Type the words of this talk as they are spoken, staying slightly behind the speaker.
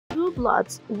Blue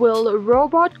Bloods, will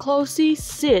Robert Clohessy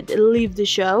Sid leave the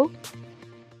show?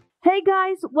 Hey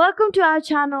guys, welcome to our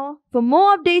channel. For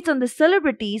more updates on the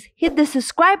celebrities, hit the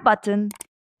subscribe button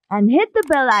and hit the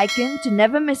bell icon to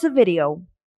never miss a video.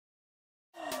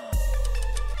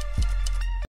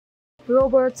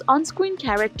 Robert's on-screen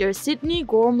character Sidney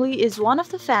Gormley is one of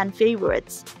the fan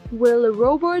favorites. Will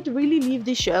Robert really leave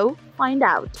the show? Find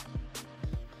out.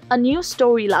 A new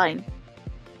storyline.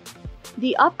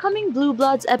 The upcoming Blue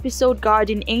Bloods episode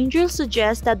Guardian Angel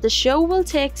suggests that the show will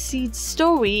take Sid's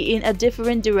story in a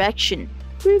different direction.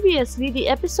 Previously, the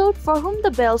episode For Whom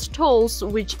the Bell Tolls,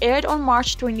 which aired on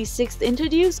March 26th,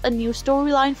 introduced a new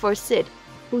storyline for Sid,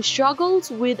 who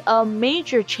struggles with a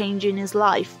major change in his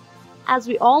life. As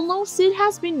we all know, Sid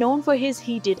has been known for his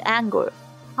heated anger.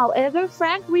 However,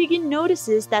 Reagan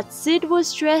notices that Sid was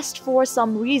stressed for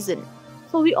some reason,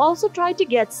 so he also tried to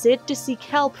get Sid to seek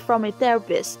help from a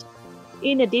therapist.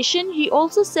 In addition, he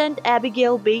also sent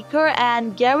Abigail Baker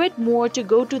and Garrett Moore to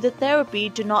go to the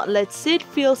therapy to not let Sid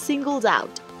feel singled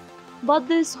out. But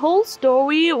this whole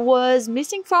story was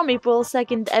missing from April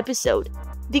 2nd episode,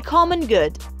 The Common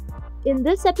Good. In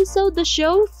this episode, the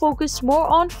show focused more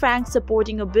on Frank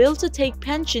supporting a bill to take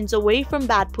pensions away from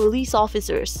bad police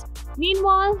officers.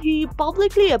 Meanwhile, he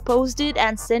publicly opposed it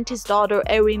and sent his daughter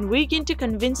Erin Reagan to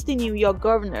convince the New York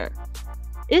governor.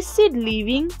 Is Sid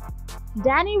leaving?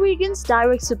 Danny Reagan's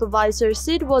direct supervisor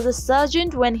Sid was a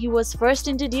sergeant when he was first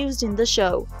introduced in the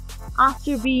show.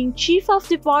 After being chief of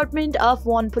department of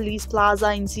One Police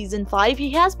Plaza in season 5, he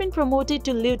has been promoted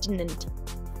to lieutenant.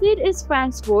 Sid is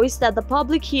Frank's voice that the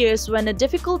public hears when a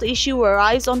difficult issue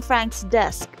arrives on Frank's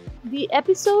desk. The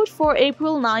episode for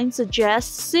April 9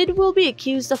 suggests Sid will be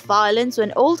accused of violence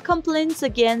when old complaints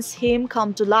against him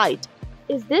come to light.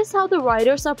 Is this how the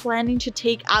writers are planning to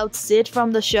take out Sid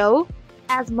from the show?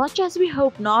 As much as we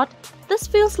hope not, this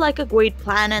feels like a great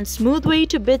plan and smooth way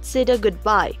to bid Sid a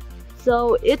goodbye.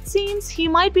 So it seems he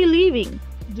might be leaving.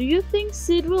 Do you think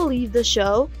Sid will leave the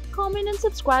show? Comment and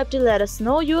subscribe to let us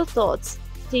know your thoughts.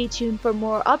 Stay tuned for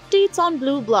more updates on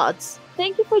Blue Bloods.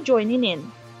 Thank you for joining in.